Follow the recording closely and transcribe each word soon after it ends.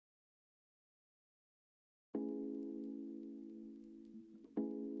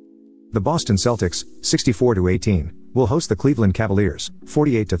The Boston Celtics, 64-18, will host the Cleveland Cavaliers,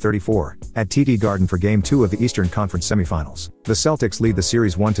 48-34, at TD Garden for Game 2 of the Eastern Conference Semifinals. The Celtics lead the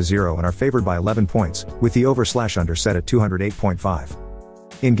series 1-0 and are favored by 11 points, with the over/under set at 208.5.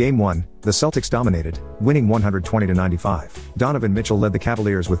 In Game 1, the Celtics dominated, winning 120-95. Donovan Mitchell led the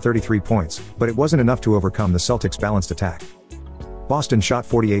Cavaliers with 33 points, but it wasn't enough to overcome the Celtics' balanced attack. Boston shot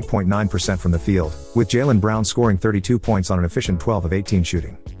 48.9% from the field, with Jaylen Brown scoring 32 points on an efficient 12 of 18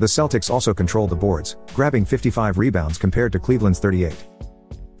 shooting. The Celtics also controlled the boards, grabbing 55 rebounds compared to Cleveland's 38.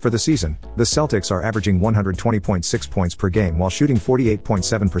 For the season, the Celtics are averaging 120.6 points per game while shooting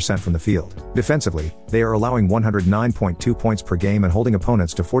 48.7% from the field. Defensively, they are allowing 109.2 points per game and holding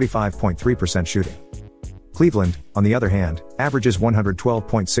opponents to 45.3% shooting. Cleveland, on the other hand, averages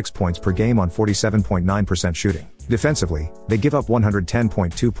 112.6 points per game on 47.9% shooting. Defensively, they give up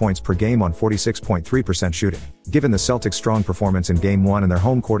 110.2 points per game on 46.3% shooting. Given the Celtics' strong performance in Game 1 and their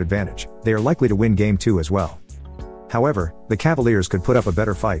home court advantage, they are likely to win Game 2 as well. However, the Cavaliers could put up a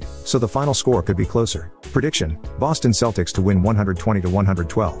better fight, so the final score could be closer. Prediction: Boston Celtics to win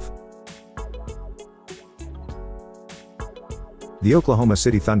 120-112. The Oklahoma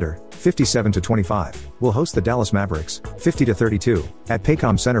City Thunder, 57-25, will host the Dallas Mavericks, 50-32, at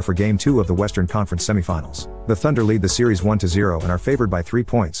Paycom Center for Game 2 of the Western Conference Semifinals. The Thunder lead the series 1-0 and are favored by 3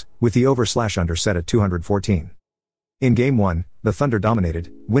 points, with the over/under set at 214. In Game 1, the Thunder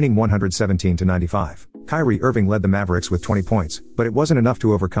dominated, winning 117-95. Kyrie Irving led the Mavericks with 20 points, but it wasn't enough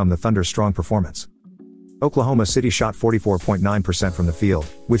to overcome the Thunder's strong performance. Oklahoma City shot 44.9% from the field,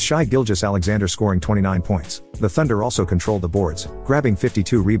 with Shai Gilgeous-Alexander scoring 29 points. The Thunder also controlled the boards, grabbing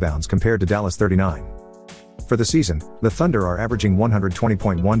 52 rebounds compared to Dallas' 39. For the season, the Thunder are averaging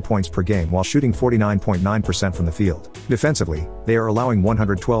 120.1 points per game while shooting 49.9% from the field. Defensively, they are allowing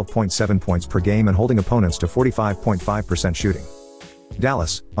 112.7 points per game and holding opponents to 45.5% shooting.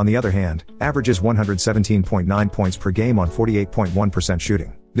 Dallas, on the other hand, averages 117.9 points per game on 48.1%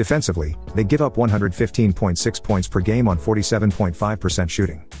 shooting. Defensively, they give up 115.6 points per game on 47.5%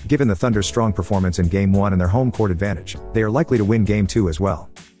 shooting. Given the Thunder's strong performance in Game 1 and their home court advantage, they are likely to win Game 2 as well.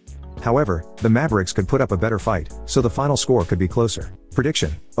 However, the Mavericks could put up a better fight, so the final score could be closer.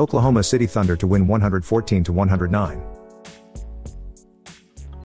 Prediction: Oklahoma City Thunder to win 114-109.